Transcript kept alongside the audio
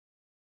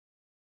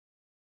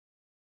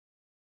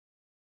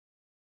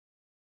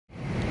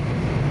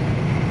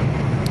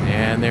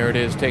And there it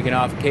is, taking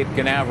off Cape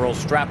Canaveral,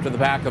 strapped to the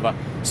back of a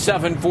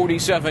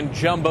 747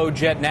 jumbo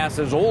jet.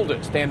 NASA's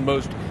oldest and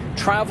most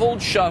traveled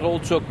shuttle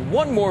took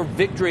one more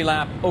victory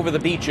lap over the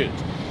beaches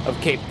of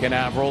Cape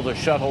Canaveral. The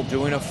shuttle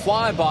doing a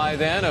flyby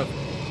then of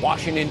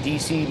Washington,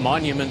 D.C.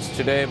 monuments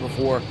today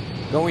before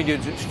going to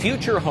its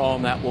future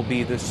home. That will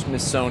be the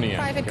Smithsonian.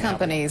 Private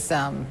companies,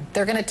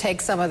 they're going to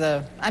take some of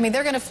the,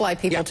 they're going to fly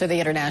people to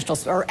the international,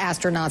 or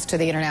astronauts to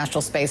the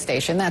International Space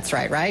Station. That's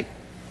right?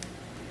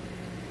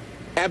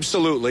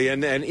 Absolutely,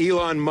 and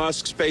Elon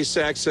Musk,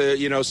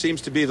 SpaceX,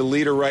 seems to be the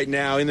leader right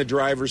now, in the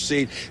driver's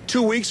seat.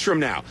 2 weeks from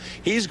now,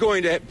 he's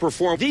going to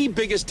perform the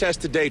biggest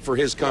test to date for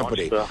his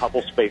company. The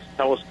Hubble Space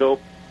Telescope.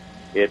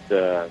 It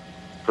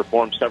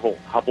performed several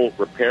Hubble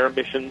repair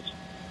missions.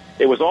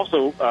 It was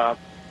also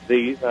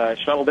the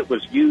shuttle that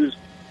was used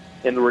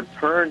in the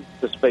return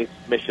to space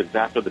missions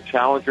after the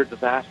Challenger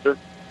disaster.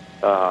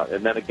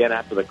 And then again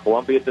after the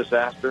Columbia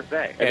disaster.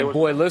 And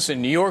boy,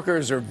 listen, New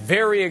Yorkers are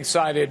very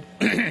excited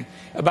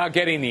about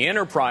getting the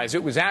Enterprise.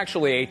 It was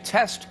actually a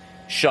test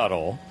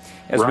shuttle.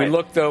 As we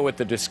look, though, at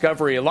the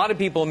Discovery, a lot of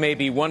people may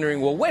be wondering,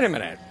 well, wait a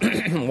minute,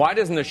 why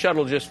doesn't the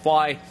shuttle just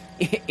fly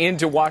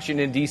into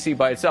Washington, D.C.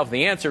 by itself?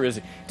 The answer is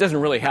it doesn't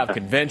really have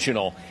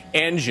conventional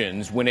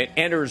engines. When it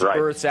enters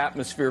Earth's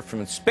atmosphere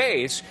from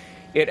space,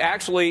 it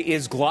actually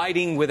is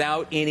gliding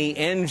without any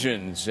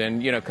engines.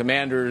 And,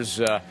 commanders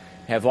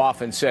have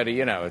often said,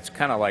 it's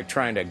kind of like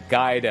trying to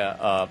guide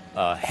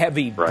a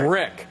heavy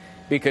brick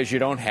because you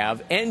don't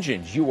have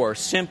engines. You are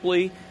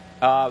simply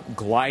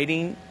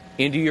gliding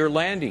into your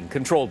landing,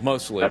 controlled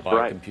mostly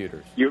by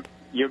computers. You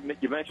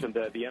mentioned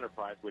the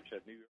Enterprise, which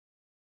New York